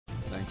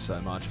Thanks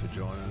so much for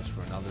joining us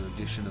for another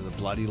edition of the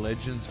Bloody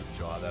Legends with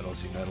Jai, that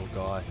Aussie metal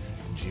guy,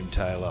 and Jim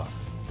Taylor,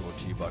 brought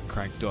to you by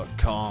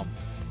Crank.com.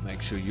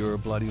 Make sure you're a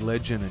bloody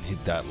legend and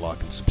hit that like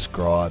and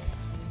subscribe.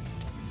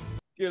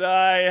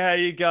 G'day, how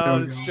you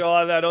going? It's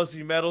Jai, that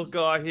Aussie metal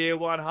guy here,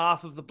 one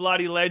half of the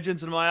Bloody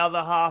Legends, and my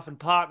other half and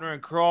partner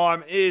in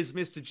crime is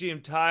Mr.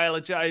 Jim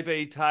Taylor,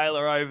 JB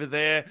Taylor over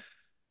there.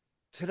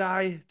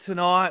 Today,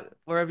 tonight,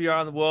 wherever you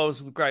are in the world,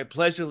 it's with great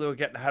pleasure that we're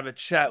getting to have a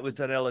chat with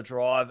Donella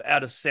Drive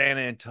out of San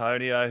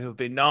Antonio, who have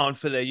been known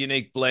for their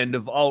unique blend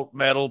of alt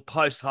metal,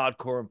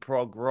 post-hardcore and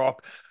prog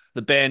rock.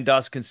 The band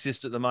does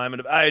consist at the moment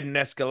of Aidan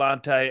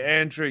Escalante,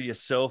 Andrew,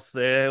 yourself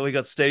there. We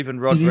got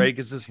Stephen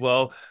Rodriguez as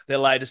well. Their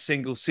latest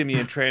single,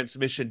 Simian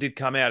Transmission, did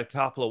come out a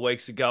couple of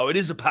weeks ago. It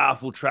is a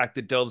powerful track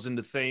that delves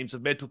into themes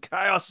of mental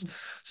chaos,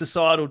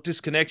 societal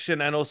disconnection,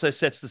 and also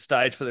sets the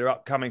stage for their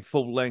upcoming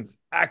full-length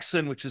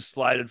AXON, which is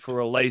slated for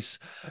release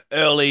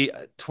early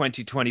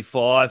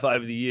 2025.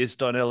 Over the years,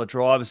 Donella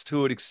Drive has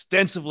toured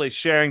extensively,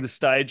 sharing the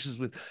stages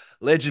with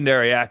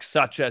legendary acts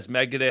such as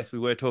Megadeth, we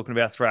were talking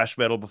about thrash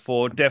metal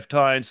before,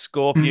 Deftones,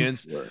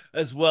 Scorpions,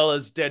 as well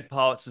as Dead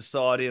Poet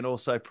Society, and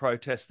also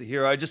Protest the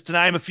Hero, just to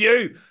name a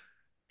few.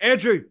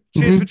 Andrew,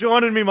 cheers for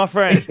joining me, my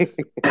friend.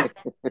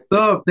 What's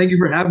up? Thank you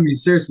for having me.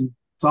 Seriously,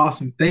 it's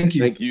awesome. Thank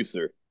you. Thank you,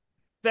 sir.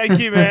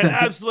 Thank you, man.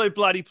 Absolute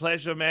bloody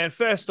pleasure, man.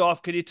 First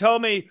off, can you tell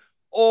me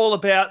all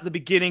about the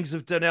beginnings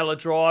of Donella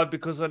Drive?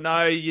 Because I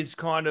know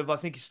I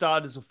think you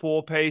started as a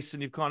four-piece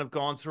and you've kind of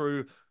gone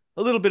through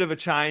a little bit of a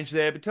change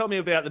there, but tell me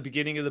about the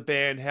beginning of the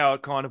band, how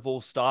it kind of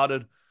all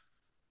started.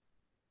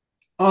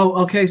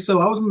 Oh, okay. So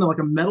I was in like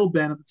a metal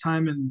band at the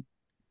time, and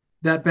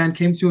that band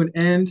came to an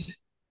end.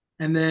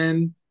 And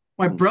then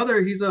my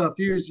brother, he's a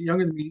few years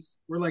younger than me.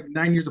 We're like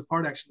 9 years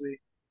apart,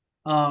 actually.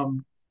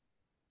 Um,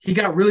 he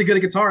got really good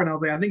at guitar, and I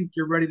was like, I think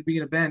you're ready to be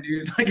in a band,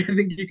 dude. Like, I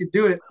think you could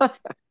do it.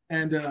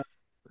 And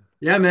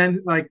yeah,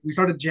 man, like we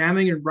started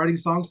jamming and writing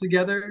songs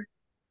together.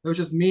 It was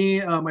just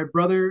me, my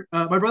brother.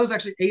 My brother's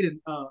actually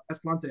Aidan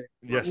Escalante.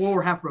 Yes.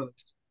 We're half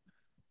brothers.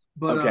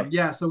 But Okay.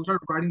 yeah, so we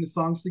started writing the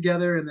songs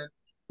together, and then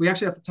we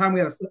actually at the time we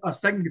had a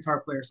second guitar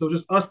player, so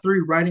just us three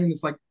writing in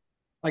this like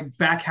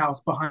back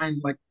house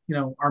behind like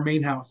our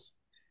main house,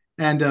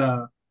 and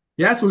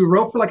yeah, so we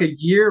wrote for like a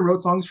year,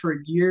 wrote songs for a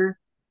year,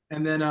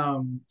 and then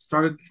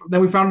started.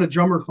 Then we found a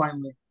drummer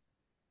finally,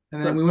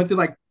 and then we went through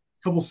like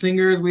a couple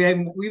singers. We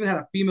even had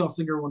a female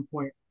singer at one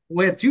point.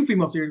 We had two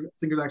female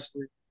singers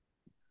actually.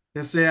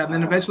 Yes, yeah. And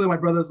then Wow. eventually my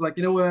brother's like,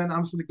 you know what?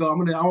 I'm just gonna go.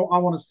 I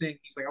want to sing.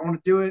 He's like, I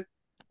want to do it.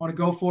 I want to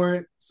go for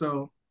it.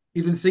 So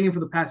he's been singing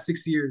for the past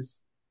 6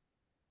 years.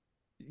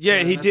 Yeah,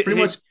 Yeah, he that's did. pretty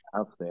much.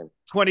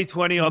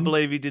 2020, I Mhm.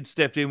 believe he did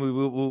step in.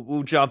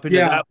 We'll jump into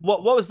Yeah. that.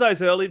 What was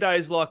those early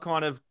days like,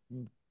 kind of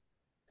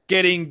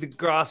getting the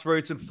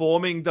grassroots and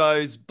forming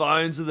those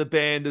bones of the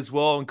band as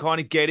well, and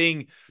kind of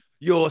getting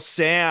your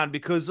sound?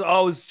 Because I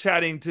was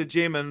chatting to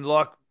Jim, and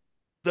like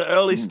the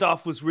early Mm.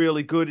 stuff was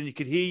really good, and you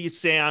could hear your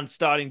sound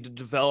starting to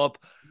develop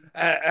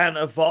and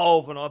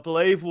evolve. And I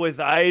believe with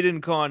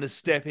Aidan kind of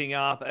stepping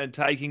up and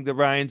taking the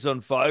reins on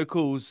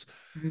vocals,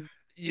 Mhm.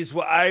 you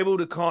were able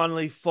to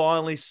kindly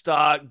finally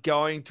start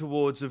going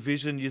towards a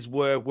vision you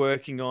were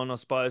working on, I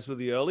suppose, with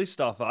the early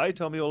stuff, eh?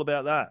 Tell me all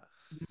about that.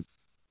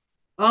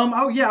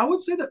 Oh yeah, I would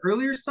say the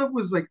earlier stuff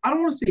was like I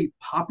don't want to say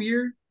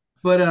poppier,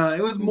 but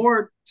it was Mm.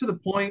 more to the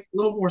point, a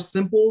little more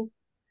simple.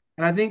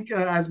 And I think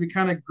as we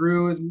kind of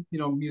grew as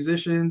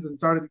musicians and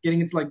started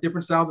getting into like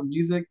different styles of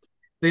music,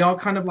 they all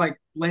kind of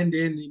like blend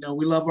in.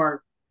 We love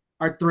our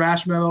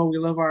thrash metal, we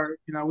love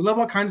we love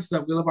all kinds of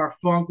stuff. We love our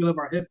funk, we love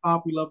our hip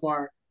hop, we love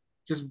our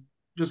just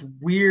just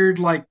weird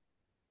like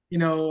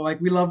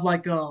like we love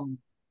like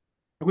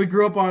we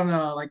grew up on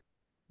like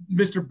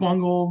Mr.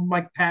 Bungle,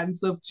 Mike Patton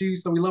stuff too,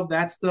 so we love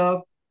that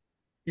stuff.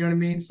 You know what I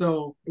mean?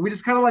 So we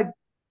just kind of like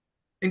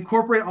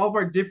incorporate all of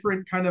our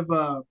different kind of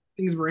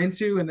things we're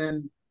into, and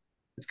then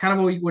it's kind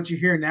of what you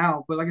hear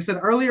now. But like I said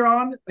earlier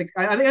on, like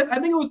I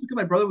think it was because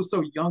my brother was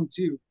so young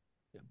too.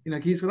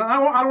 He's I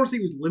don't want to say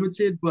he was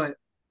limited, but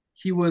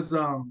he was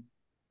kind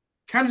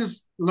of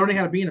just learning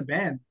how to be in a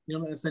band.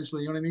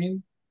 Essentially, you know what I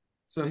mean.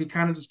 So he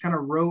kind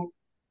of wrote,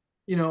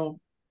 a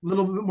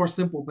little bit more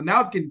simple. But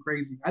now it's getting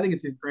crazy. I think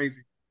it's getting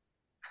crazy,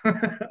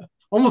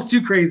 almost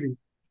too crazy.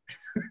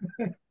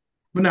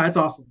 But no, it's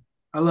awesome.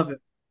 I love it.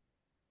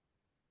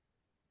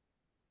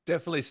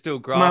 Definitely still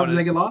Did I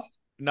growing. get lost?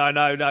 No.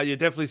 You're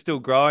definitely still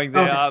growing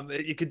there.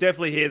 Okay. You can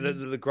definitely hear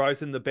the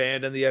growth in the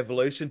band and the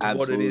evolution to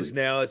what it is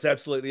Absolutely. now. It's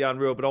absolutely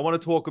unreal. But I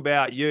want to talk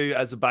about you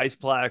as a bass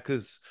player,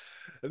 because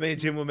me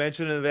and Jim were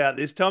mentioning about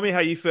this. Tell me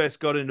how you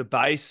first got into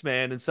bass,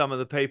 man, and some of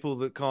the people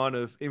that kind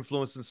of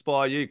influence and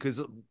inspire you.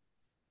 Because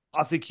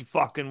I think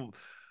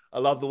I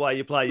love the way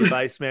you play your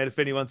bass, man. If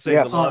anyone's seen the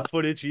Yes, Oh, live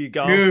footage of you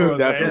going for dude. it,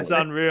 man, it's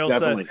definitely. unreal. So,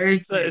 Definitely.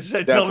 Thank so, you.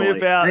 so tell me Definitely.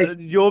 about Thank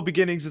your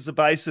beginnings as a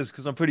bassist,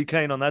 because I'm pretty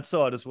keen on that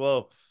side as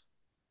well.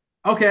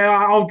 Okay,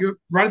 I'll go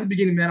right at the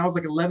beginning, man. I was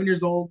like 11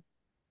 years old.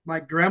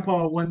 My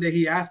grandpa one day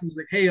he asked me, he's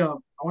like, "Hey, I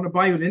want to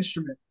buy you an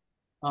instrument.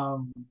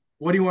 Um,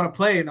 what do you want to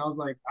play?" And I was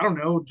like, "I don't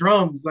know,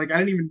 drums." Like I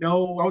didn't even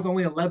know. I was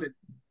only 11,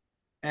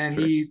 and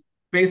Sure.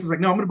 bass was like,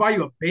 no, I'm gonna buy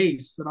you a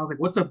bass. And I was like,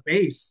 what's a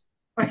bass?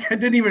 Like I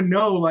didn't even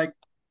know. Like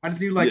I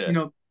just knew like, Yeah.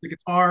 the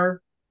guitar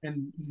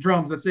and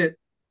drums, that's it.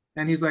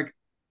 And he's like,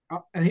 I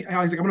was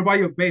like, I'm gonna buy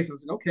you a bass. I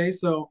was like, okay.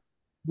 So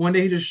one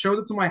day he just shows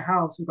up to my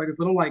house with like this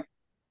little like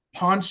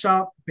pawn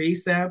shop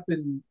bass amp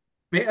and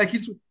like he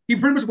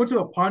pretty much went to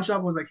a pawn shop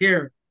and was like,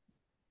 here,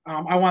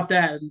 I want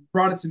that, and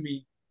brought it to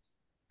me.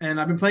 And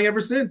I've been playing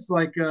ever since.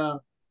 Like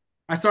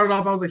I started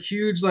off, I was a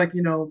huge like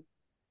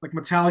like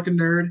Metallica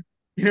nerd.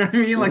 You know what I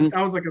mean? Like Hmm.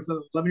 I was like I said,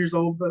 11 years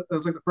old. But that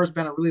was like the first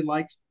band I really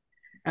liked.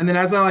 And then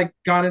as I like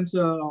got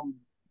into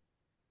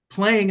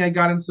playing, I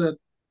got into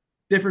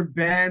different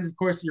bands. Of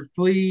course, your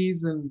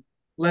Fleas and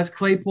Les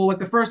Claypool. Like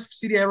the first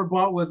CD I ever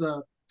bought was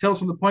Tales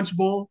from the Punch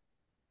Bowl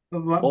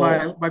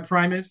Oh, by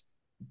Primus.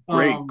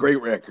 great, Um,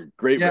 great record.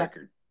 Great yeah,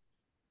 record.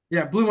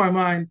 yeah, blew my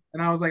mind.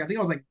 And I was like, I think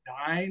I was like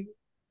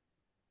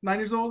 9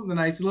 years old. And then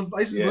I used to just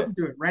Yeah. listen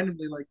to it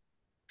randomly, like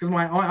because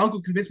my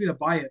uncle convinced me to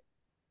buy it.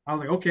 I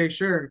was like, okay,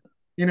 sure.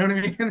 You know what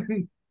I mean? And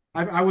then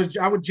I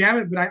would jam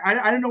it, but I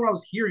didn't know what I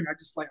was hearing. I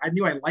just like I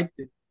knew I liked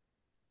it,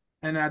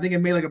 and I think it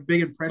made like a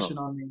big Huh. impression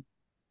on me.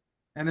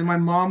 And then my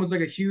mom was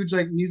like a huge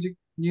like music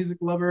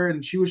lover,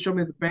 and she would show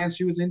me the bands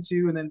she was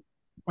into. And then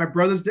my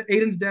brother's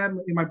Aiden's dad,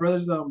 my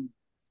brother's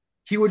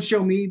he would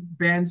show me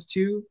bands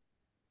too,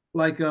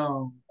 like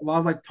a lot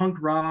of like punk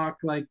rock,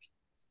 like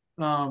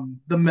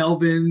the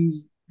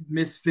Melvins,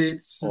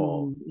 Misfits,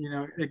 Oh,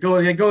 and it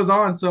goes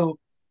on. So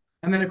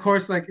and then of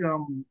course like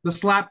the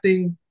slap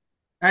thing,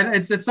 and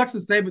it sucks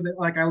to say, but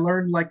like I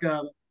learned like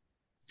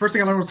first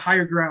thing I learned was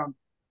higher ground.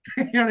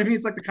 You know what I mean?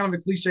 It's like the kind of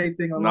a cliche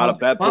thing. not a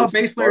bad A lot of place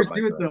to bass start, players my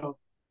do it friend. though.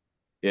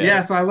 Yeah.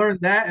 Yeah, so I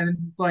learned that, and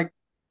it's like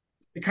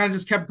it kind of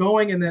just kept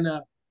going, and then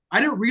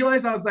I didn't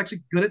realize I was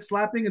actually good at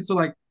slapping until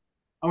like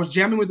I was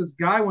jamming with this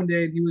guy one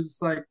day, and he was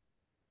just like,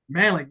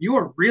 "Man, like you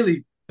are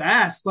really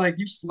fast. Like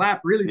you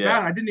slap really Yeah.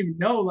 fast." I didn't even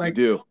know You like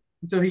do.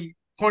 until he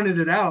pointed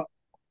it out,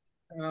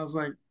 and I was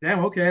like,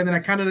 "Damn, okay." And then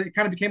it kind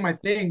of became my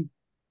thing.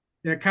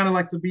 Yeah, kind of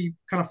like to be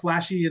kind of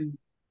flashy and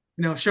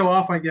show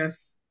off, I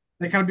guess.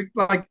 They kind of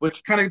like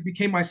Which kind of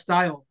became my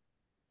style,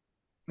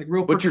 like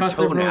real but your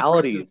percussive, real tonality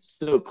aggressive. is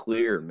so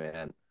clear,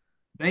 man.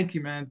 Thank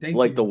you, man. Thank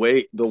Like you. the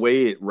way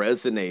it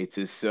resonates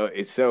is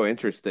it's so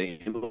interesting.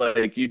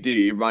 Like you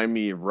remind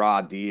me of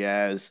Rod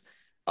Diaz,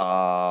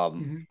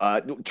 Hmm.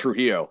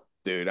 Trujillo,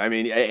 dude. I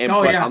mean,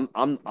 Oh but yeah,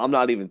 I'm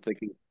not even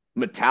thinking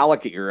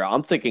Metallica era.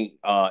 I'm thinking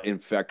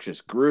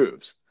Infectious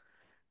Grooves.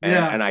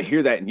 yeah. And I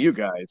hear that in you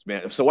guys,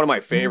 man. So one of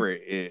my Hmm.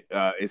 favorite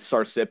is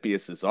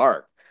Sarsipius's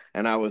Arc.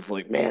 And I was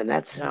like, man,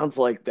 that sounds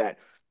like that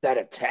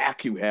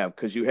attack you have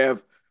because you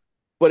have,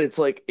 but it's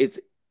like it's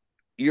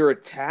your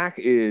attack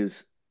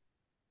is,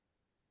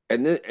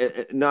 and then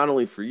not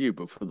only for you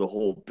but for the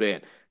whole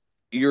band,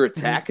 your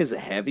Hmm. attack is a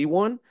heavy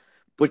one,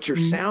 but your Hmm.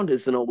 sound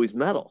isn't always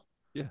metal.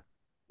 Yeah.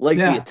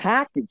 Like the Yeah.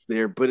 attack is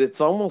there, but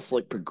it's almost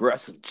like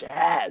progressive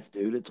jazz,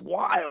 dude. It's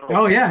wild.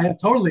 Oh yeah, yeah,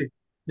 totally.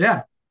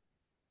 Yeah,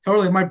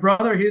 totally. My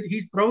brother,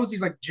 he throws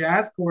these like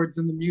jazz chords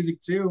in the music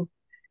too,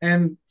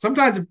 and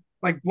sometimes it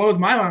like blows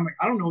my mind. I'm like,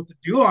 I don't know what to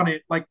do on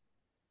it. Like,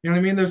 you know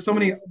what I mean? There's so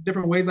many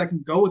different ways I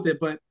can go with it,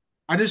 but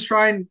I just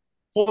try and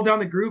hold down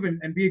the groove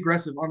and be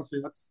aggressive. Honestly,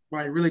 that's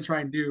what I really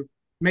try and do.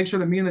 Make sure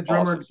that me and the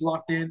drummer are Awesome. just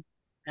locked in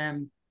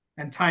and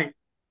tight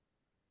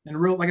and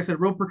real, like I said,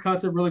 real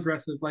percussive, real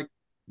aggressive. Like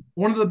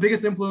one of the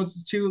biggest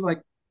influences too.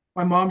 Like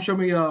my mom showed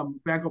me a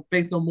band called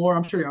Faith No More.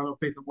 I'm sure y'all know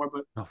Faith No More,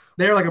 but Oh,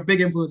 they're like a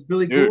big influence.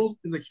 Billy Dude, Gould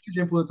is a huge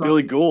influence on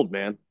Billy me. Gould,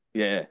 man.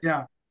 Yeah.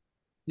 Yeah,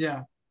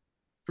 yeah,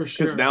 for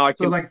Because sure.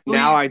 So like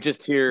now Flea, I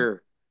just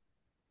hear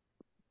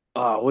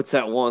what's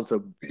that one? It's a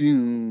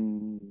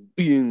boom,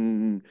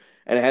 boom,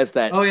 and it has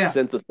that oh yeah,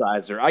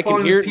 synthesizer. I can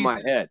falling to hear it in my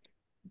pieces. head,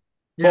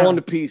 falling Yeah,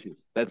 to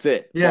pieces. That's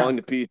it, yeah, falling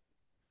to pieces.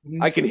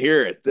 I mhm, can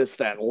hear it. That's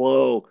that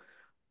low,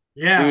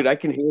 yeah. dude. I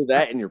can hear I,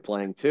 that in your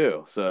playing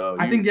too. So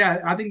I think you,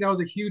 yeah, I think that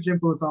was a huge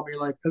influence on me.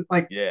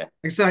 Like yeah,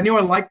 I said, I knew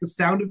I liked the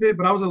sound of it,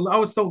 but I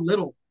was so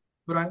little.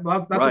 But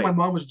that's what my right.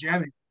 mom was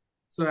jamming.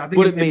 So I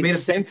think But it it made made a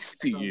big sense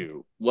to impact on me.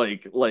 you,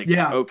 like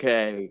Yeah.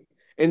 okay,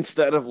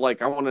 instead of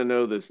like I want to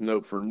know this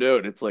note for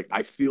note, it's like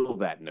I feel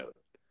that note.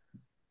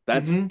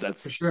 Hmm. For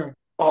That's sure.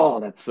 oh,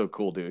 that's so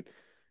cool, dude.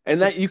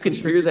 And that you For can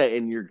sure, hear dude. that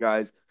in your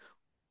guys.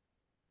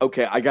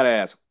 Okay, I gotta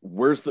ask,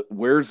 where's the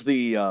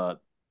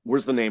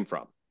name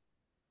from?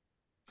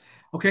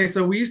 Okay,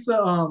 so we used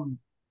to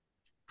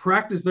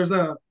practice. There's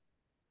a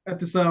at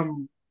this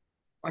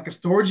like a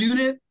storage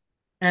unit,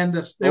 and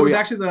it Oh was yeah.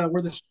 actually the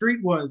where the street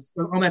was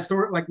on that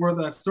store, like where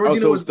the storage Oh,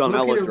 unit so it's was Donella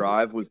located. Was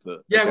Drive was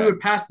the Yeah, we okay. would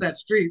pass that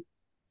street,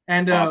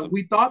 and Awesome.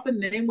 we thought the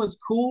name was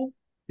cool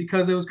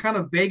because it was kind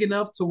of vague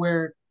enough to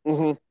where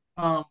Hmm.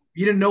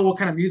 you didn't know what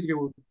kind of music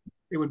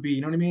it would be.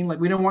 You know what I mean? Like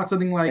we don't want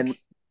something like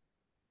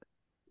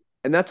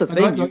And that's the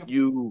go thing, ahead, go ahead.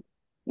 you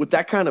with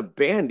that kind of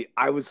band,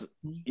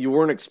 you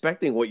weren't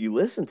expecting what you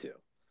listened to,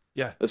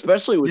 yeah.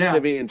 especially with Yeah.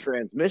 Simian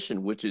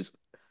Transmission, which is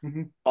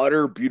Hmm.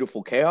 utter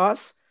beautiful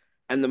chaos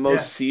and the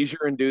most Yes.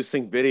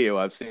 seizure-inducing video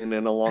I've seen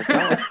in a long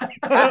time.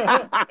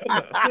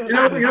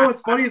 You know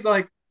what's funny is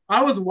like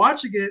I was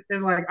watching it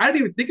and like I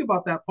didn't even think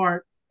about that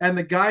part. And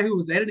the guy who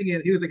was editing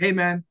it, he was like, "Hey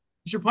man,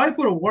 you should probably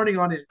put a warning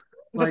on it,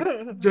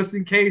 like just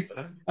in case."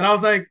 And I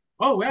was like,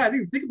 "Oh yeah, I didn't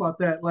even think about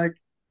that." Like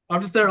I'm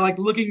just there like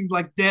looking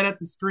like dead at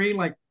the screen,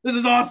 like this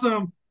is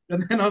awesome.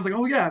 And then I was like,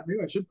 "Oh yeah,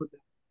 maybe I should put that."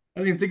 I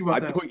didn't even think I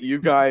about that. put you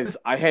guys,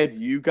 I had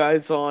you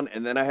guys on,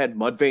 and then I had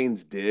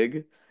Mudvayne's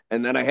Dig,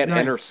 and then I had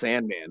Enter Nice.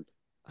 Sandman.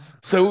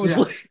 So it was Yeah.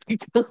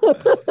 like,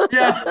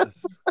 Yeah.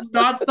 Yes.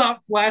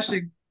 Non-stop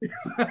flashing.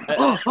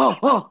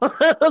 oh.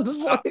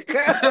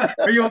 It's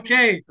Are you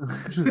okay?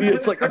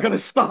 it's like I gotta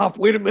stop.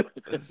 Wait a minute.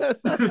 Did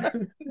That's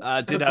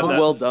have But that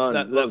well awesome. done.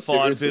 No, that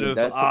fine bit seriously, of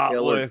that's a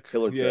killer artwork.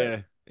 killer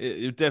track. Yeah,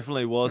 it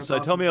definitely was. That's So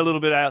tell awesome, me a man.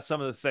 little bit about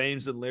some of the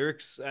themes and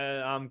lyrics,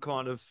 and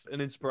kind of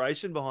an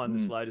inspiration behind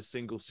this Mm. latest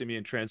single,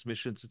 Simian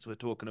Transmission, since we're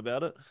talking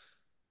about it.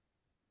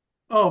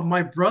 Oh,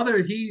 my brother,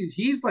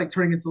 he's like he's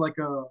turning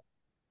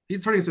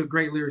into a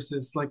great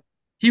lyricist. Like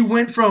he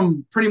went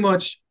from pretty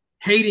much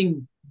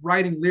hating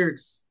writing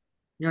lyrics.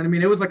 You know what I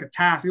mean? It was like a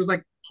task. It was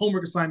like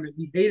homework assignment.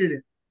 He hated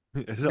it.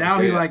 It's Now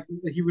like, he Yeah. like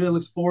he really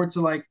looks forward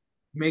to like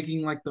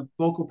making like the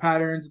vocal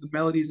patterns and the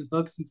melodies and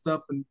hooks and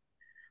stuff. And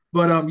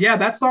but yeah,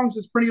 that song's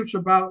just pretty much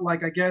about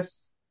like I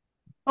guess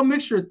a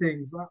mixture of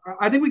things.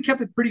 I think we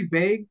kept it pretty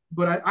vague,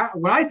 but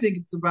what I think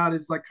it's about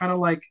is like kind of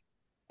like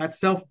that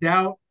self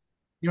doubt.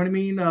 You know what I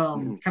mean?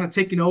 Mhm. Kind of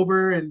taking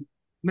over and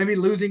maybe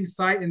losing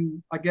sight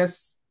and I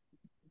guess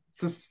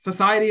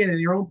society and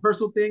your own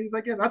personal things. I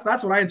guess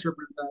that's what I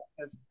interpret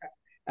that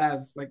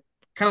as like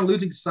kind of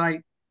losing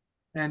sight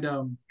and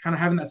kind of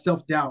having that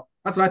self doubt.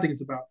 That's what I think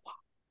it's about.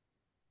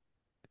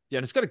 yeah,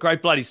 and it's got a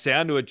great bloody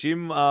sound to it.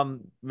 Jim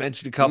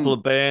mentioned a couple Mm.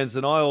 of bands,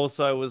 and I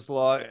also was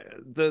like,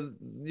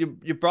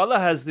 your brother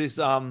has this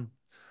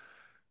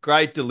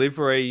great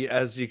delivery,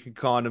 as you can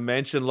kind of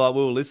mention. Like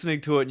we were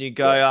listening to it, and you Yeah.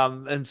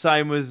 go, and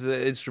same with the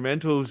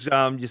instrumentals,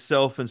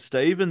 yourself and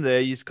Steven there.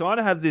 You kind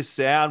of have this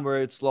sound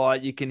where it's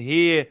like you can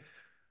hear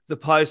the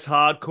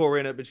post-hardcore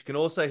in it, but you can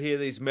also hear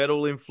these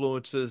metal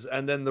influences,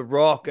 and then the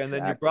rock, and then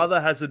your Exactly.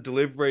 brother has a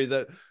delivery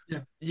that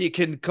Yeah, you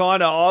can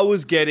kind of. I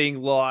was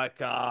getting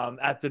like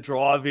at the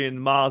drive-in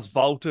Mars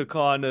Volta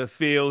kind of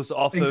feels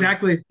off of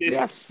exactly, this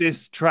Yes.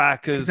 this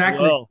track as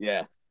exactly. well.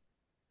 Yeah.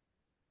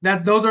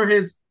 That those are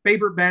his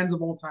favorite bands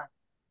of all time.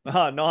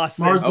 Oh, nice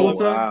then. Mars Oh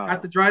Volta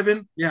at the wow.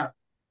 drive-in. Yeah,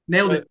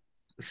 nailed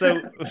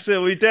So, it.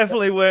 so we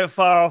definitely weren't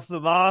far off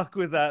the mark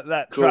with that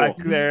track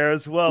Cool. Mhm. there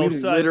as We well.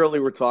 So, literally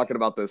were talking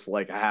about this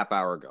like a half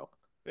hour ago.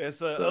 yeah,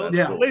 So so that's at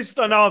Yeah, cool. least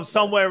I know I'm Yeah.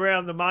 somewhere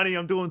around the money.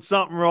 I'm doing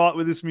something right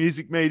with this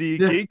music media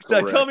yeah. gig.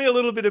 So tell me a Correct.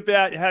 little bit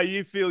about how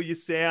you feel your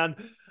sound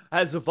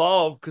has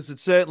evolved, because it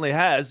certainly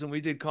has, and we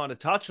did kind of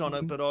touch on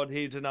it, Mhm. but I'd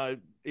hear to know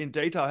in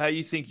detail how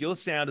you think your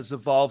sound has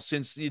evolved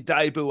since your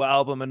debut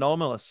album,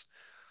 Anomalous.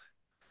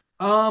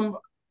 Um,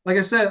 like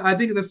I said, I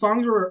think the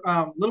songs were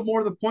a little more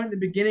to the point in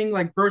the beginning,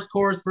 like verse,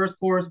 chorus,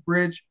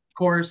 bridge,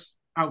 chorus,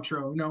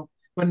 outro. You know,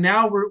 but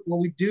now what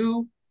we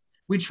do,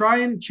 we try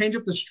and change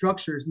up the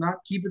structures,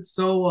 not keep it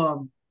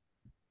so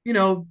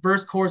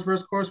verse,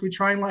 chorus. We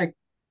try and like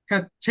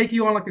kind of take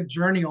you on like a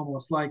journey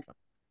almost, like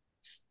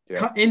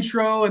Yeah.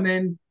 intro and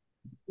then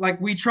like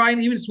we try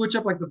and even switch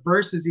up like the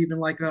verses even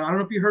like I don't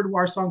know if you heard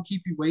our song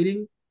 "Keep You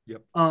Waiting."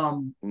 Yep.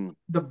 Um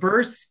the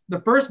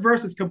first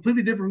verse is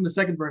completely different from the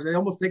second verse. It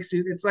almost takes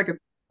you, it's like a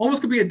almost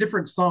could be a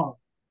different song,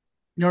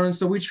 you know. And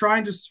so we try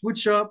and just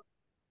switch up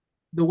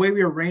the way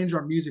we arrange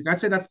our music. I'd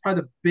say that's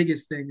probably the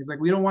biggest thing, is like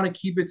we don't want to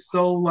keep it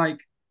so like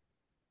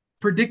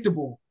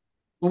predictable,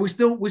 but we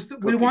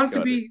Cookie want it to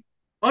cutter. be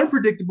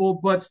unpredictable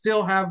but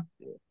still have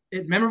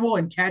it memorable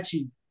and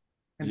catchy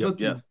and Yep.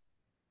 hooky. Yes.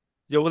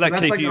 Yeah, well, So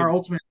that's like our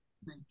ultimate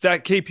thing.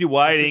 that keep you Yes, sir.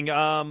 waiting.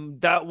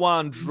 That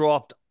one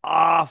dropped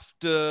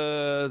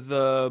after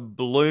the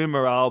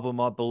Bloomer album,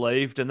 I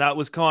believed, and that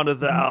was kind of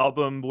the Mhm.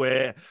 album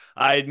where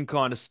Aidan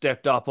kind of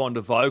stepped up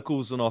onto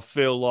vocals, and I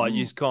feel like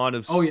you Mm. kind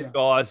of Oh yeah.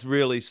 guys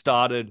really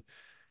started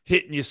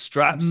hitting your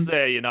straps Mhm.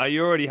 there. You know,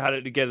 you already had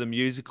it together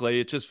musically.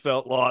 It just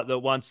felt like that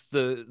once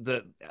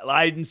the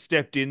Aidan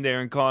stepped in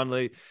there and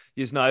kindly,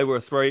 you know, we're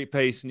a three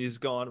piece, and you've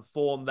gone to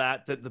form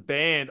that the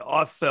band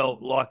I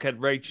felt like had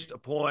reached a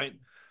point,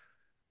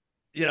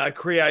 you know,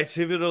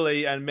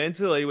 creatively and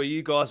mentally, where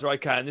you guys are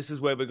okay, and this is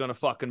where we're going to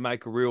fucking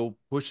make a real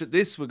push at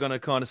this. We're going to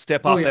kind of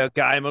step Oh up yeah. our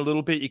game a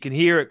little bit. You can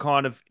hear it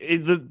kind of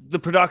in the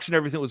production,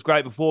 everything was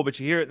great before, but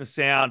you hear it in the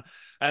sound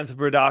and the Even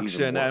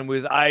production. more. And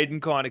with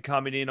Aidan kind of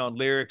coming in on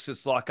lyrics,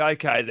 it's like,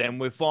 okay, then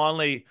we're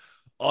finally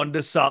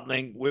onto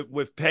something.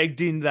 We've pegged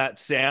in that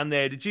sound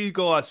there. Did you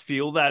guys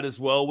feel that as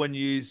well when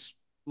you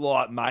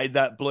like made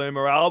that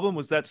Bloomer album?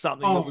 Was that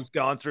something that Oh, was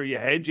going through your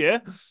head? Yeah.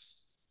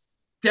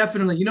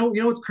 definitely. You know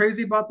what's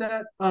crazy about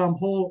that Mm.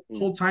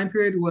 whole time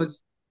period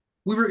was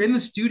we were in the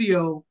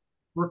studio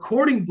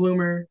recording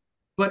Bloomer,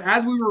 but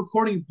as we were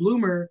recording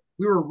Bloomer,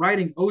 we were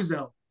writing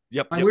Ozell.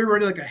 Yep. Like Yep. we were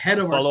already like ahead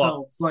of Follow up.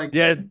 ourselves. Like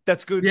Yeah,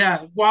 that's good.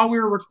 yeah, while we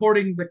were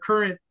recording the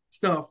current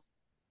stuff.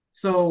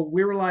 So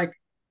we were like,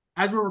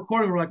 as we we're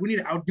recording, we're like, we need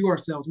to outdo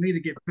ourselves. We need to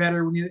get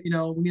better. We need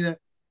to,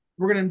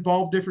 we're gonna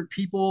involve different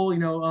people,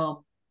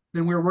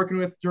 than we were working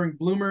with during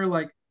Bloomer.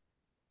 Like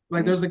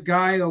Mm. there's a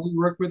guy we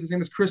worked with. His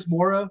name is Chris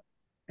Mora,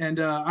 and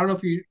I don't know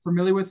if you're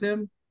familiar with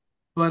him.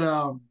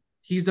 but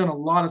he's done a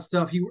lot of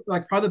stuff. He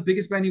like probably the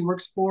biggest band he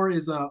works for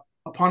is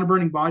Upon a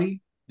Burning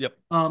Body. Yep.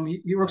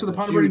 He works with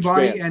Upon a Burning Huge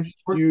Body, fan. and he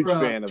worked for Huge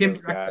fan of Kim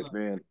those guys, Dracula.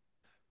 man.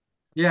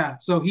 Yeah,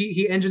 so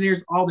he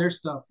engineers all their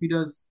stuff. He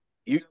does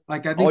You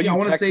like I all think I you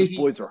want to say Texas he.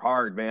 boys are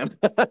hard, man.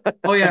 Oh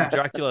Kim yeah,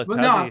 Dracula, but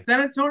no, Tassie.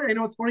 San Antonio. You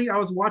know what's funny? I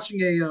was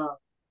watching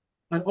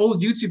an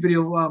old YouTube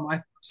video.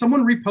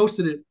 Someone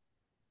reposted it.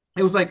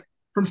 It was like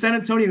from San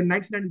Antonio in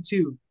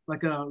 1992,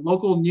 like a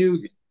local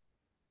news,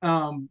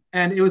 and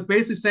it was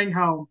basically saying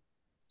how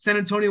San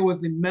Antonio was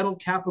the metal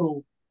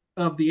capital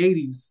of the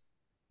 80s,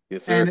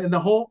 Yes, and sir. the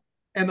whole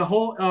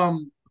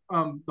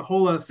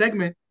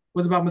segment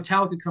was about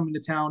Metallica coming to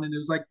town, and it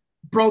was like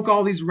broke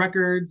all these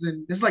records,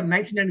 and this is like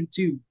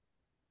 1992.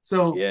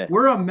 So Yeah,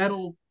 we're a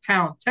metal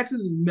town.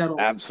 Texas is metal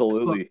as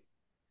absolutely.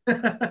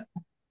 fuck.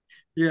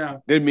 Yeah,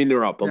 Didn't mean to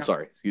interrupt. I'm yeah.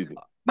 sorry. Excuse me.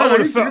 No, I no, would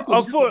have you're felt. cool. I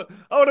You're cool. thought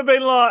I would have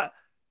been like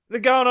they're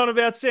going on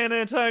about San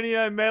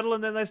Antonio metal,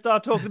 and then they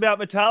start talking about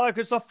Metallica.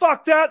 It's like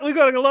fuck that. We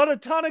got a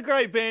ton of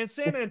great bands.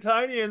 San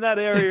Antonio and that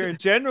area in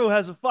general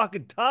has a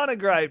fucking ton of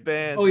great Oh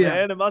bands, yeah,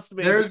 man. It must have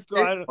been good there's it,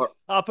 growing Or-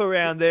 up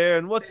around there.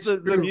 And it's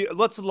true.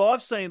 what's the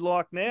live scene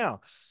like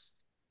now?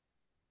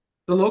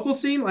 The local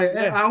scene, like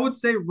Yeah. I would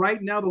say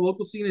right now, the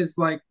local scene is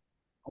like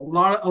a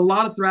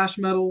lot of thrash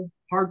metal,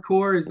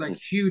 hardcore is like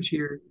huge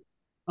here.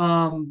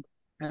 Um,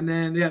 and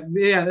then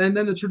and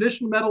then the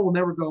traditional metal will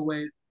never go away.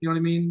 You know what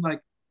I mean?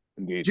 Like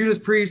Indeed. Judas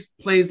Priest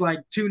plays like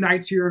 2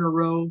 nights here in a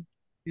row.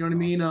 You know what I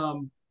mean?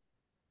 Nice.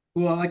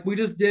 Well, like we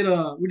just did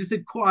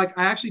like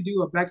I actually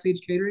do a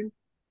backstage catering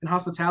and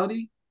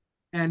hospitality,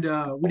 and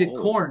we did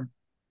Oh, corn,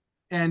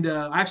 and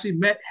I actually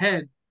met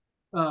Head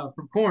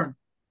from Corn,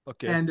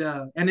 Okay.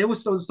 and it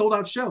was so sold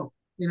out show.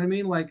 You know what I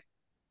mean? Like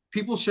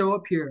people show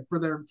up here for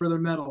their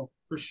metal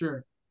for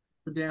sure,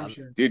 for damn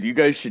sure. dude, you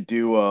guys should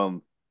do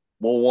well,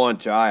 one,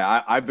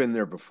 Jai. I've been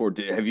there before.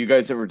 Have you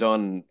guys ever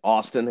done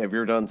Austin? Have you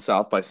ever done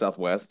South by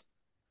Southwest?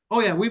 Oh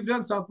yeah, we've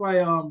done South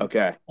by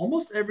Okay.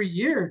 almost every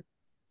year.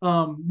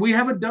 We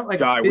haven't done like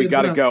Jai, we been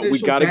gotta an go. We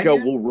official gotta band go.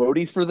 yet. We'll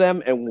roadie for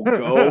them and we'll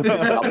go to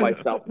South by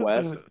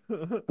Southwest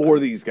for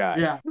these guys.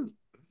 Yeah,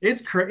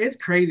 it's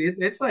crazy.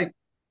 It's like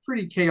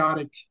pretty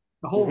chaotic.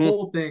 The whole Hmm.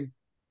 whole thing.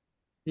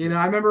 You know,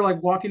 I remember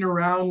like walking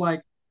around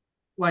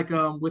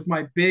with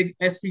my big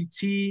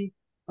SVT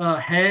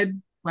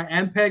head, my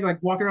Ampeg, like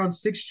walking around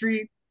Sixth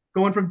Street,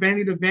 going from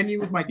venue to venue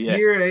with my Yeah.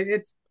 gear.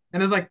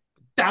 And there's like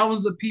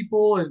thousands of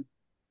people, and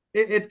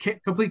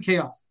complete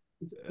chaos.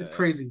 It's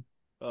crazy.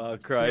 Oh, Yeah.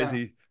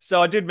 crazy. So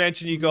I did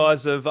mention you Mhm.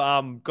 guys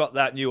have got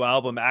that new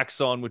album,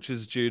 AXON, which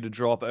is due to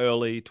drop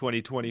early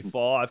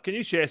 2025. Can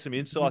you share some Mhm.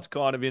 insights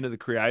kind of into the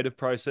creative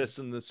process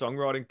and the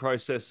songwriting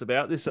process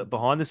about this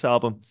behind this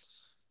album?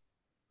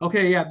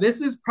 Okay, yeah,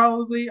 this is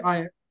probably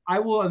I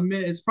will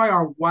admit it's probably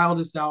our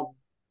wildest album.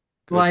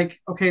 Good.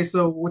 Like, okay,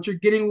 so what you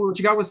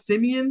got with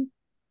Simian,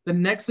 the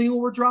next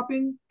single we're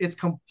dropping, it's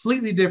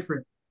completely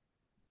different.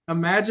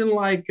 Imagine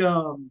like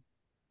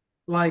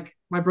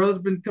my brother's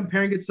been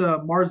comparing it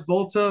to Mars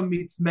Volta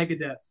meets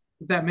Megadeth,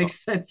 if that Oh,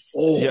 makes sense.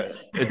 yeah,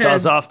 Oh, it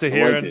does And after I like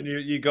hearing it.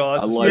 you I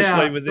guys, like it. especially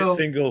yeah, with this so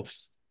single.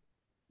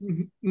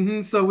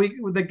 so we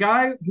the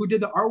guy who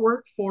did the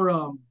artwork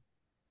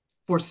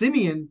for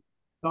Simeon,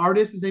 the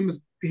artist, his name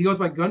is he goes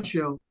by Gun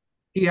Show.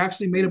 He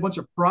actually made a bunch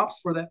of props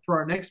for that for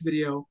our next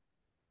video,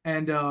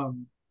 and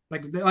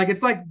like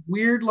it's like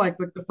weird like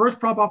the first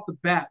prop off the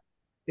bat,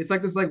 it's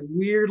like this like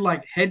weird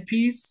like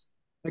headpiece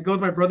that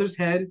goes on my brother's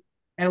head,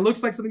 and it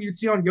looks like something you'd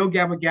see on Yo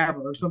Gabba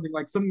Gabba or something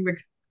like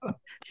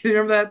you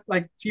remember that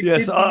like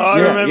Yes, kids TV I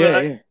show? Yeah, remember yeah,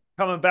 that yeah.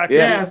 coming back at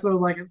Yeah. you. Yeah, so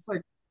like it's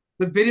like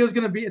the video's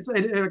gonna be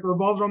it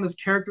revolves around this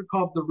character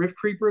called the Riff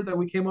Creeper that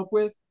we came up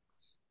with,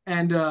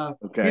 and he's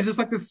Okay. just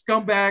like this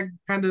scumbag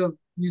kind of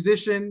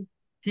musician.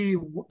 He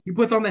he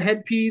puts on the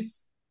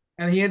headpiece,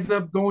 and he ends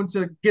up going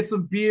to get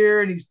some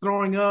beer, and he's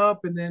throwing up,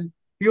 and then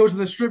he goes to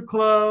the strip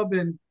club,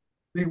 and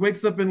he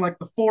wakes up in like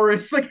the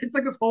forest. Like it's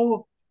like this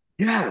whole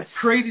Yes.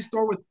 crazy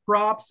store with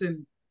props,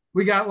 and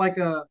we got like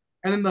a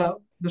and then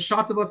the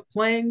shots of us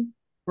playing.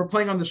 We're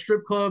playing on the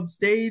strip club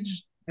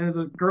stage, and there's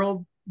a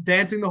girl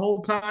dancing the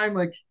whole time.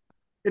 Like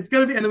it's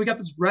gonna be, and then we got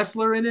this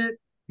wrestler in it.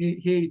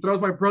 He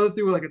throws my brother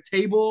through like a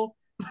table.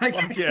 Like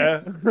Fuck yeah.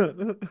 it's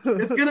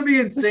gonna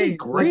be This is insane.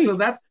 Like so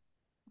great.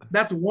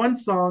 that's one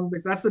song.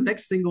 Like that's the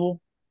next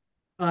single,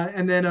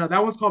 and then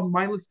that one's called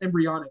Mindless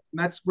Embryonic, and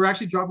that's we're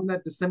actually dropping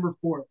that December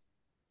 4th.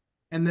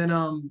 And then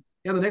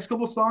yeah, the next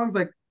couple songs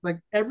like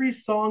every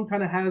song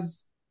kind of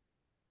has,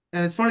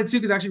 and it's funny too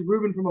because actually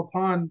Ruben from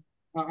Upon,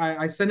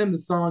 I sent him the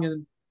song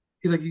and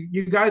he's like,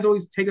 you guys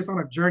always take us on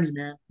a journey,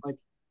 man. Like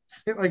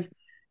like,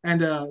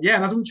 and yeah,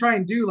 that's what we try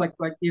and do. Like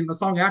in the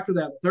song after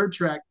that, the third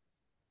track,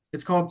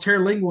 it's called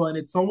Terlingua, and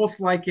it's almost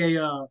like a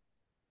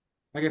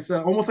like I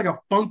said, almost like a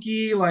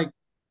funky like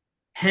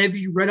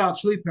heavy Red Hot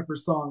Chili Pepper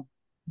song,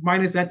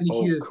 minus Anthony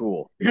Oh, Kiedis.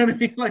 cool. You know what I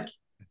mean? Like,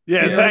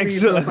 Yeah, you know what I thanks.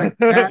 mean? So it's like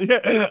that.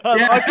 Yeah,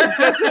 I like it.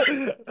 That's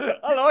Yeah,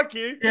 I like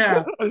you.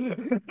 yeah,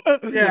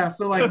 yeah.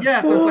 So like,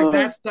 yeah, so it's like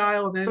that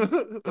style, and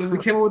then we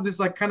came up with this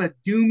like kind of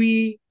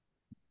doomy.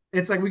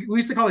 It's like we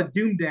used to call it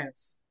doom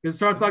dance. It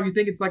starts off, you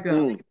think it's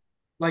Mm.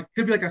 like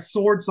could be like a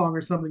sword song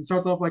or something. It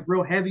starts off like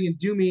real heavy and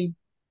doomy,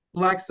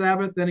 Black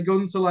Sabbath. Then it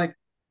goes into like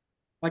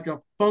a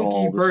funky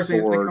Oh, the verse. Like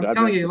sword. I'm I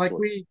telling miss you, the like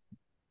sword.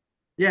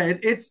 yeah,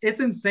 it's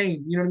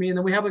insane. You know what I mean? And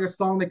then we have like a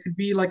song that could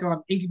be like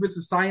on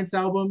Incubus's Science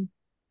album,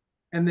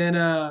 and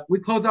then we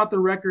close out the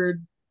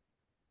record.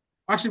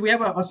 Actually, we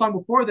have a song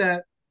before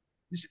that.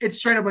 It's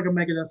straight up like a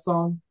Megadeth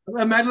song.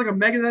 Imagine like a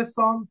Megadeth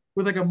song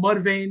with like a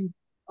Mudvayne,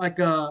 like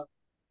a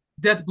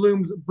Death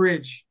Bloom's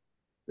bridge,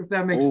 if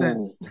that makes Oh,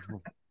 sense.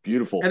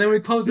 beautiful. And then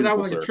we close it out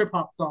Beautiful, with like a sir. trip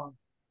hop song.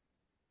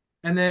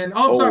 And then,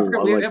 oh, I'm sorry, I Oh,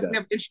 forgot I we like have, we that.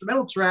 have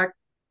instrumental track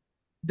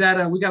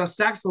that we got a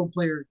saxophone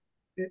player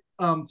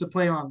to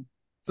play on.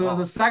 So there's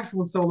a Oh,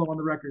 saxophone solo on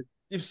the record.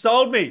 you've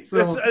sold me. So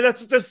Yeah,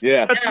 That's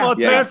yeah, my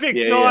yeah, perfect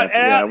yeah, night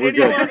yeah, yeah. out. We're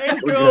good.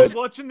 Any We're girls good.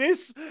 watching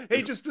this?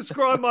 He just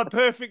described my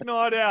perfect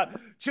night out.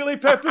 Chili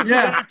peppers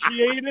yeah, without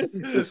quietus,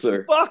 Yes, some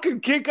sir. fucking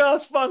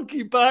kick-ass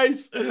funky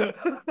bass.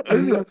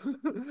 I'm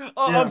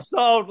yeah,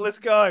 sold. Let's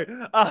go.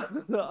 yeah.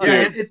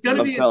 Dude, It's gonna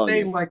I'm be telling you.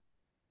 insane. Like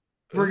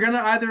we're gonna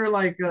either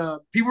like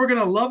people are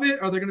gonna love it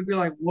or they're gonna be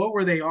like, what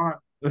were they on?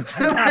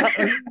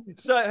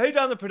 So who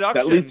done the That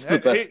production? leads to the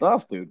best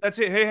stuff, dude. That's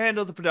it. Who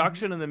handled the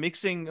production and the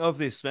mixing of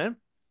this, man?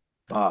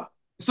 Ah,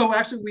 So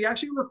actually, we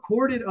actually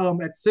recorded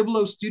at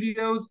Cibolo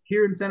Studios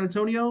here in San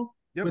Antonio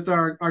Yep. with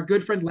our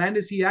good friend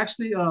Landis. He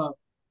actually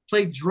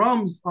played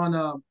drums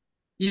on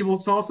Evil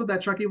Salsa,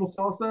 that track Evil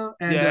Salsa,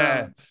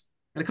 Yeah.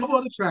 and a couple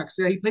other tracks.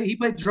 Yeah, he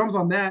played drums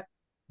on that,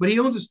 but he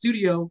owns a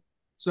studio.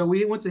 So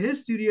we went to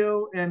his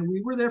studio and we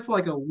were there for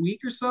like a week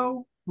or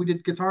so. We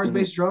did guitars, mhm.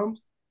 bass,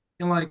 drums,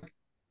 and like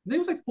I think it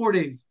was like 4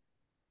 days.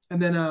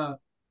 And then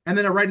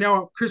right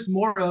now Chris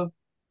Mora,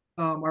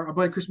 our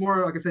buddy Chris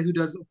Mora, like I said, who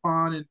does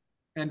Upon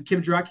and Kim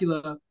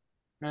Dracula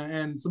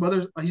and some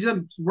others. He's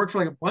done work for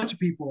like a bunch of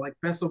people, like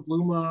Peso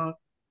Bluma,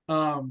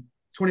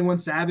 21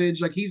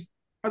 Savage. Like he's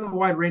has a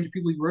wide range of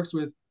people he works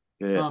with.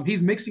 Yeah.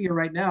 He's mixing it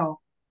right now,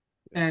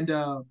 and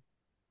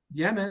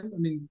yeah, man. I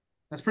mean,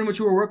 that's pretty much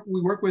who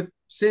we work with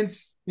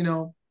since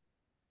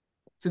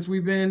since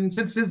we've been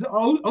since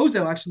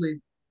Ozel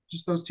actually,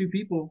 just those two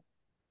people.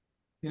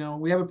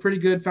 We have a pretty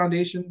good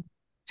foundation,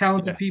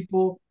 talented Yeah.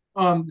 people.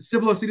 The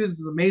Cibolo Studios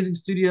is an amazing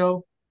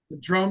studio. The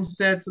drum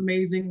set's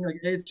amazing. Like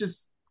it's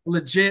just a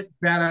legit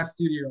badass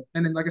studio.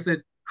 And then, like I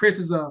said, Chris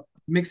is a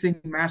mixing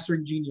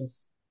mastering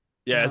genius.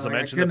 Yeah, as I Like I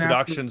mentioned, the couldn't ask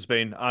for. production's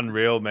been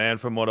unreal, man,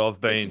 from what I've It's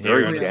been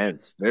very Oh hearing. yeah,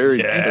 dense,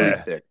 very, thank you, very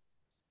Yeah. thick.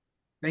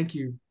 thank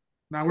you.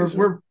 Now we're Yes, sir.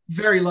 we're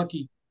very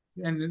lucky,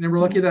 and we're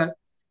lucky Mhm. that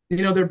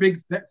they're big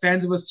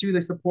fans of us too.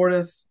 They support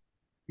us.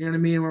 You know what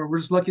I mean? We're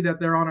just lucky that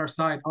they're on our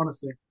side.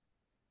 Honestly,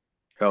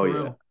 Hell for yeah.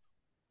 real.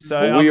 So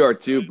Well, we are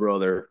too,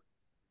 brother.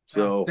 Yeah,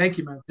 So, thank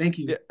you, man. Thank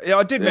you. yeah,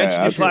 I did mention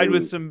yeah, you Appreciate played it.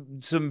 with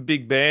absolutely. some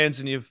big bands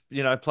and you've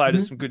played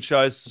at Mhm. some good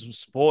shows, some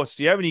sports.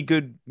 Do you have any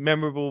good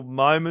memorable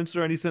moments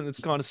or anything that's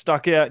kind of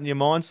stuck out in your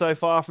mind so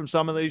far from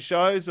some of these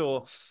shows?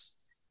 Or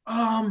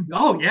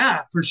Oh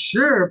yeah, for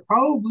sure.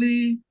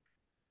 Probably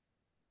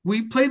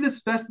we played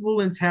this festival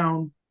in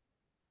town.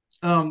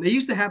 It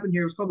used to happen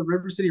here. It was called the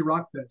River City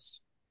Rock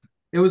Fest.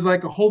 It was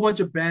like a whole bunch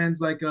of bands,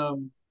 like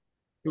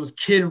it was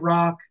Kid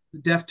Rock, the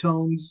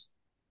Deftones,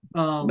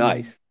 um,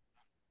 Nice.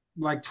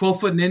 like 12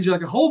 Foot Ninja,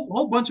 like a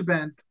whole bunch of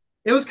bands.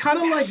 It was kind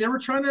of like they Yes. were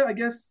trying to, I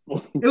guess,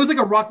 it was like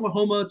a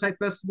Rocklahoma type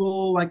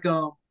festival, like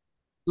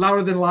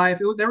Louder Than Life.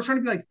 They were trying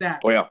to be like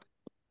that, Oh yeah.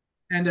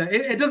 and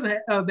it doesn't.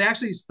 They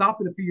actually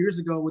stopped it a few years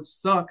ago, which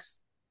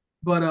sucks.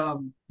 But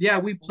yeah,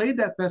 we played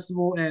that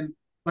festival, and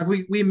like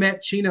we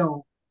met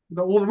Chino.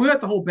 Well, we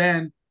met the whole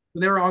band,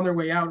 but they were on their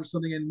way out or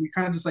something, and we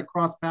kind of just like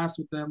crossed paths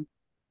with them.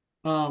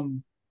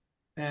 Um,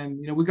 and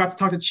we got to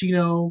talk to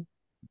Chino,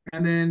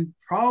 and then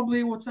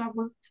probably what's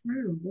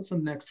the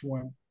next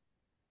one?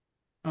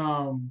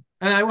 And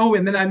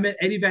then I met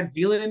Eddie Van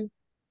Halen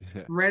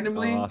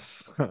randomly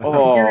us. here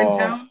in Oh,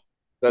 town.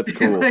 that's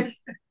cool. Like,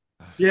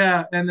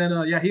 yeah, and then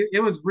yeah,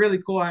 it was really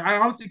cool. I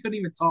honestly couldn't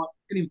even talk,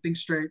 couldn't even think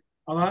straight.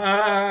 I'm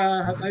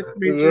like, nice to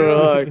meet you.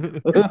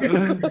 Right.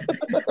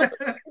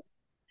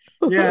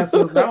 Yeah,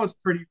 so that was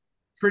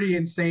pretty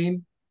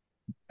insane.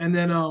 And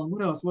then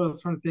what else? What else?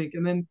 I'm trying to think.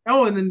 And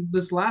then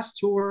this last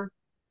tour,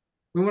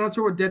 we went on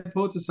tour with Dead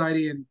Poet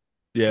Society, and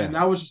Yeah.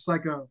 that was just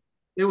like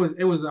it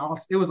was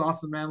awesome. It was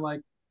awesome, man.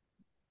 Like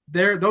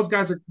those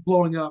guys are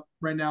blowing up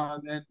right now,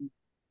 and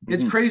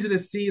it's Mhm. crazy to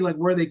see like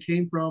where they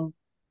came from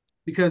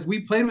because we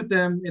played with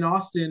them in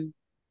Austin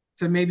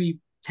to maybe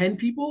 10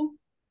 people,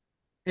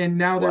 and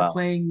now they're Wow.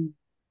 playing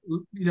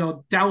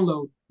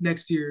download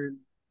next year.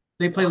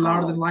 They play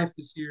Louder Than Wow. Life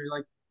this year,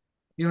 like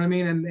you know what I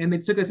mean. And they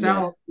took us Yeah.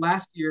 out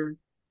last year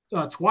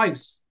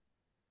twice.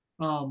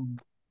 Um,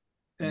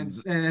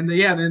 and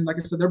yeah, then like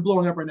I said, they're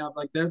blowing up right now.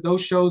 Like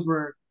those shows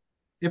were,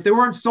 if they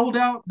weren't sold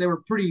out, they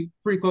were pretty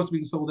close to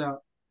being sold out,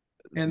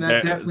 and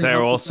that definitely They're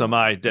helped us awesome,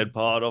 out. eh? Dead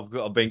Part.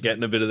 I've been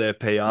getting a bit of their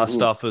PR Mhm.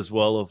 stuff as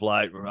well of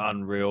like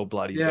unreal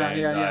bloody Yeah, band,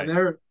 yeah,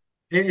 yeah.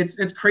 eh?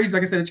 It's crazy.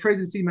 Like I said, it's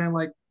crazy to see, man.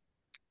 Like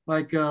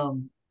we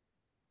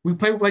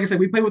play, like I said,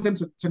 we played with them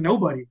to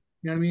nobody. You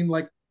know what I mean?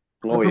 Like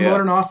the Oh promoter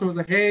yeah. in Austin was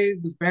like, "Hey,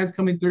 this band's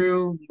coming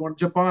through. You want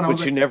to jump on?" I was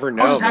But you like, never "I was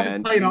know, just happy to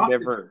man. play in You Austin."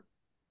 never.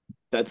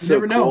 That's You so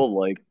never know. cool.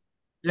 Like,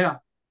 Yeah.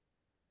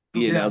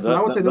 you Yeah. know, So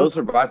I would say those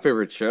are my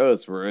favorite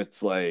shows where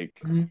it's like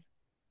Mhm.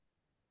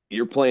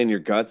 you're playing your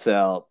guts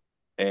out,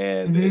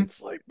 and Mhm.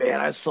 it's like, man,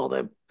 I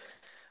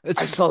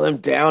It's saw them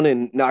down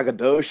in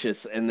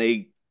Nagadocious, and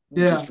they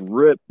Yeah. just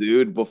ripped,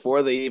 dude,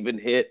 before they even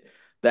hit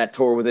that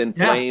tour with In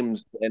Yeah.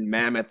 Flames and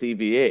Mammoth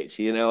EVH.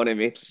 You know what I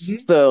mean?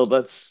 Mhm. So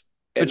but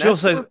you that's where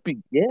also it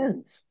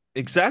begins.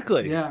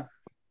 exactly. Yeah.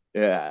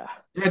 Yeah.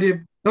 Yeah,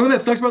 dude. Something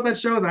that sucks about that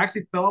show is I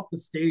actually fell off the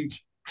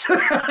stage.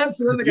 That's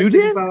another thing I You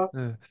think did? about.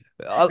 Uh,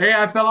 I, Hey,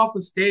 I fell off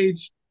the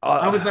stage.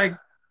 I was I, like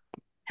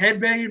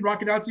headbanging,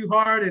 rocking out too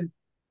hard, and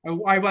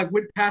I like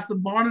went past the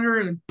monitor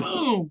and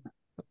boom.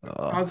 I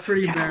oh, was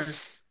pretty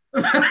embarrassed.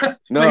 Yes. But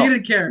he No,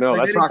 didn't care. no,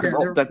 Like they that's didn't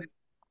rock and care. roll.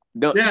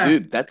 No, Yeah,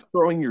 dude, that's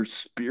throwing your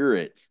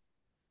spirit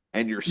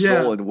and your soul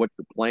yeah. into what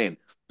you're playing.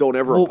 Don't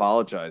ever well,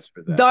 apologize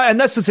for no, that. and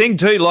that's the thing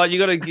too. Like you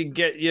got to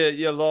get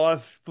your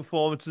live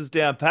performances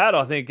down pat.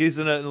 I think,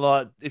 isn't it? And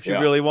like if you Yeah.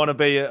 really want to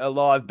be a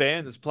live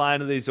band that's playing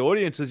to these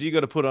audiences, you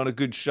got to put on a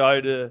good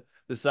show to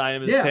the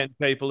same as Yeah, 10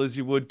 people as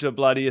you would to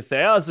bloody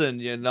 1,000.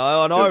 You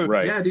know, I know.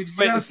 Right. yeah, dude. You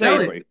Went to gotta see sell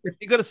it. it. Right.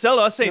 You got to sell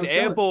it. I You seen gotta sell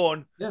it.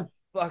 Airborne Yeah.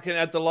 fucking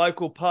at the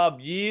local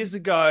pub years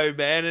ago,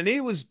 man, and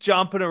he was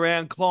jumping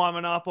around,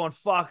 climbing up on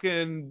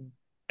fucking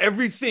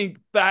everything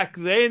back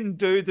then,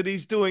 dude, that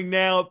he's doing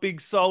now at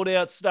big sold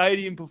out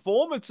stadium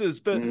performances,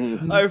 but Mhm.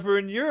 Mhm. over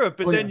in Europe.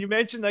 But Oh then yeah. you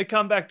mentioned they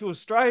come back to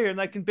Australia and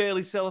they can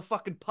barely sell a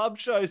fucking pub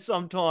show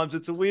sometimes.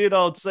 It's a weird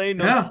old scene.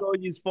 I'm Yeah. sure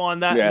you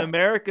find that in Yeah.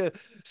 America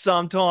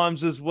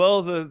sometimes as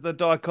well. The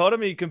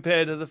dichotomy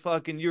compared to the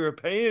fucking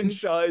European Mhm.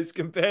 shows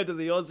compared to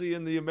the Aussie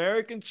and the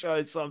American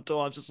shows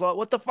sometimes. It's like,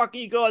 what the fuck are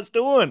you guys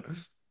doing? Oh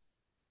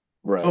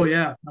Right.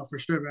 yeah. No, for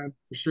sure, man.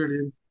 For sure,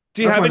 dude.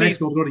 Do you That's have my any? next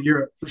goal to go to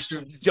Europe for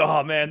sure.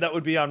 Oh man, that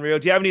would be unreal.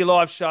 Do you have any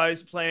live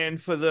shows planned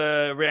for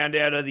the round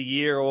out of the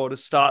year or to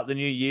start the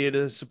new year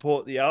to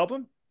support the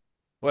album?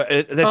 Well,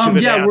 that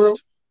you've Yeah,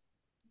 announced.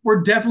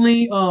 we're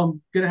definitely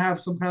gonna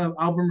have some kind of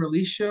album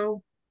release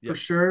show for Yep.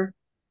 sure.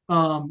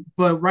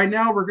 But right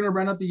now we're gonna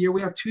round out the year.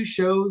 We have two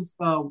shows.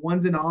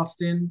 One's in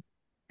Austin,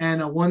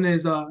 and one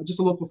is just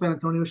a local San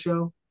Antonio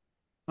show.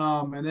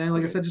 And then,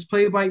 like I Right. said, just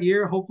play it by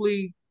ear.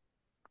 Hopefully,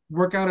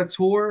 work out a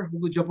tour.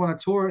 Hopefully, jump on a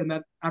tour, and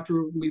that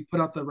after we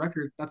put out the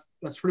record, that's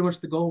pretty much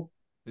the goal.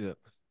 Yeah. You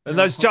And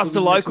know, those hopefully just the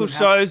we can make local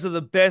something happen. shows are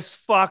the best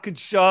fucking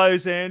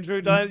shows,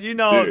 Andrew. Don't you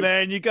know it, Dude,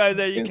 man? You go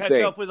there, you catch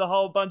insane. up with a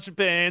whole bunch of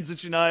bands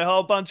that you know, a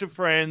whole bunch of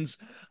friends.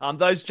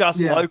 Those just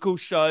Yeah. local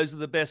shows are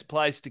the best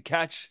place to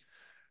catch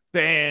Hmm.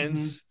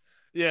 bands,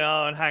 you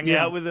know, and hang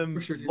Yeah, out with for them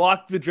sure, dude.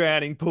 like the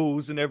drowning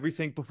pools and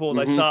everything before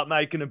they Hmm. start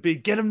making a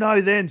big. Get them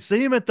know then.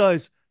 See them at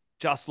those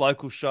just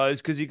local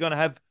shows because you're gonna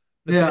have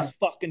the Yeah, best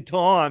fucking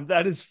time.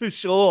 That is for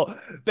sure.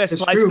 Best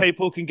it's place true.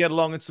 people can get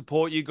along and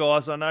support you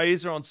guys. I know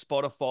you're on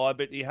Spotify,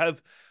 but you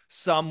have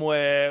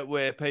somewhere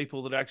where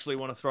people that actually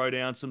want to throw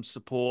down some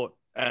support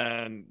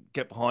and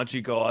get behind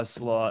you guys,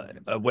 like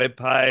a web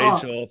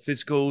page Oh, or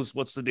physicals.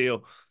 What's the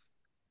deal?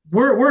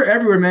 we're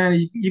everywhere,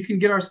 man. You can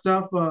get our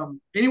stuff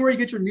anywhere you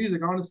get your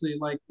music, honestly,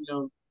 like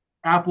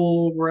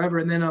Apple, wherever.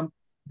 And then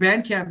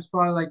Bandcamp is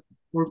probably like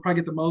where we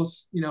probably get the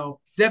most,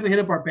 definitely hit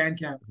up our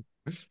Bandcamp.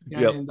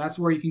 Yep. And that's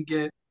where you can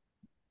get,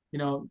 you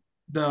know,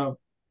 the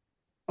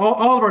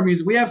all of our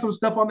music. We have some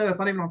stuff on there that's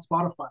not even on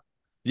Spotify. So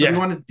if you Yeah.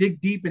 want to dig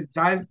deep and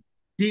dive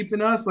deep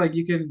in us, like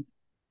you can,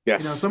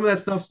 Yes. some of that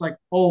stuff's like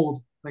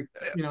old, like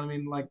you know what I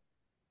mean? Like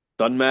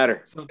Doesn't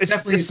matter. so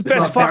definitely It's the it's our,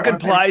 best fucking our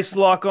place. Bandcamp.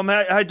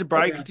 Like, I hate to Oh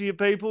break yeah. it to you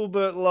people,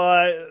 but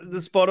like, the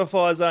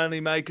Spotify's only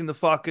making the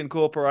fucking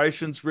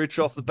corporations rich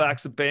off the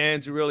backs of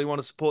bands who really want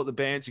to support the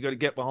bands. You got to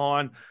get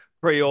behind,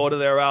 pre-order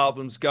their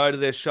albums, go to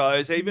their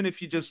shows. Even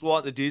if you just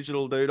want the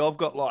digital, dude, I've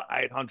got like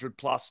 800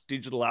 plus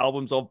digital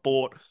albums I've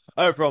bought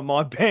over on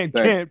my Same.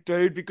 Bandcamp,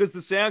 dude, because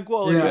the sound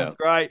quality is Yeah. Yeah.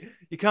 great.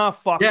 You can't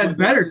fuck Yeah, it's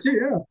with it. better too.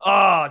 Yeah.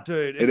 Ah,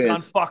 dude, It it's is.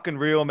 unfucking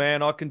real,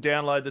 man. I can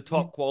download the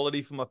top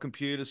quality from my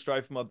computer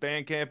straight from my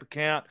Bandcamp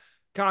account.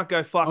 Can't go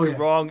Oh fucking yeah.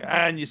 wrong,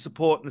 and you're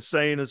supporting the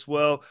scene as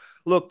well.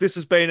 Look, this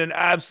has been an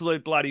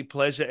absolute bloody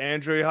pleasure,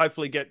 Andrew.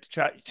 Hopefully, get to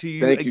chat to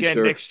you Thank you, again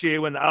sir. next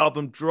year when the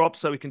album drops,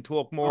 so we can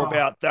talk more Oh,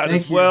 about that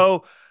as thank you.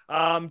 well.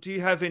 Do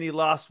you have any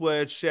last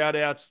words, shout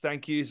outs,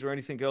 thank yous, or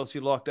anything else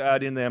you'd like to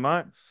add in there,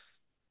 mate?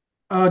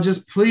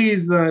 Just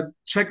please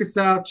check us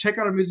out. Check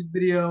out our music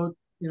video.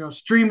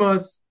 Stream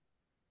us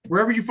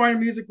wherever you find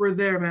music. We're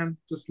there, man.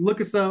 Just look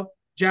us up,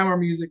 jam our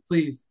music,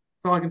 please.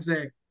 That's all I can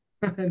say.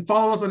 And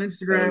follow us on Hell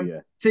Instagram, yeah.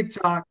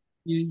 TikTok.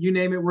 You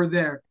name it, we're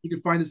there. You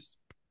can find us.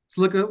 Just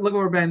look at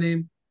our band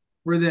name.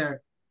 We're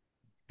there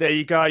There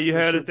you go. You for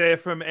heard sure. it there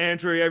from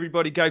Andrew.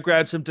 Everybody go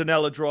grab some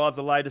Donella Drive.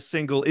 The latest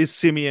single is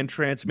Simian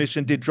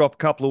Transmission. Did drop a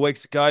couple of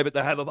weeks ago, but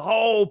they have a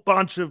whole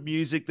bunch of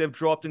music they've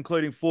dropped,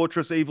 including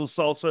Fortress, Evil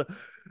Salsa,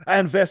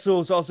 and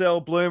Vessels,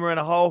 Ozell Bloomer, and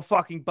a whole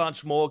fucking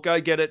bunch more. Go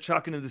get it,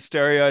 chuck it into the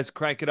stereos,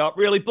 crank it up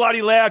really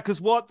bloody loud,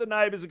 because what the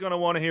neighbors are going to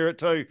want to hear it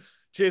too.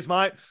 Cheers,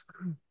 mate.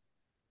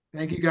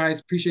 Thank you guys.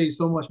 Appreciate you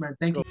so much, man.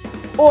 Thank you.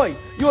 Oi,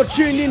 you're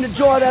tuned in to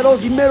Jai That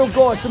Aussie Metal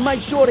Guy, so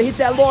make sure to hit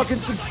that like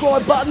and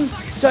subscribe button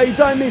so you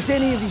don't miss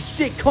any of his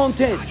sick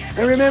content.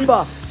 And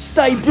remember,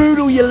 stay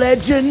brutal, you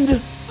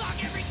legend.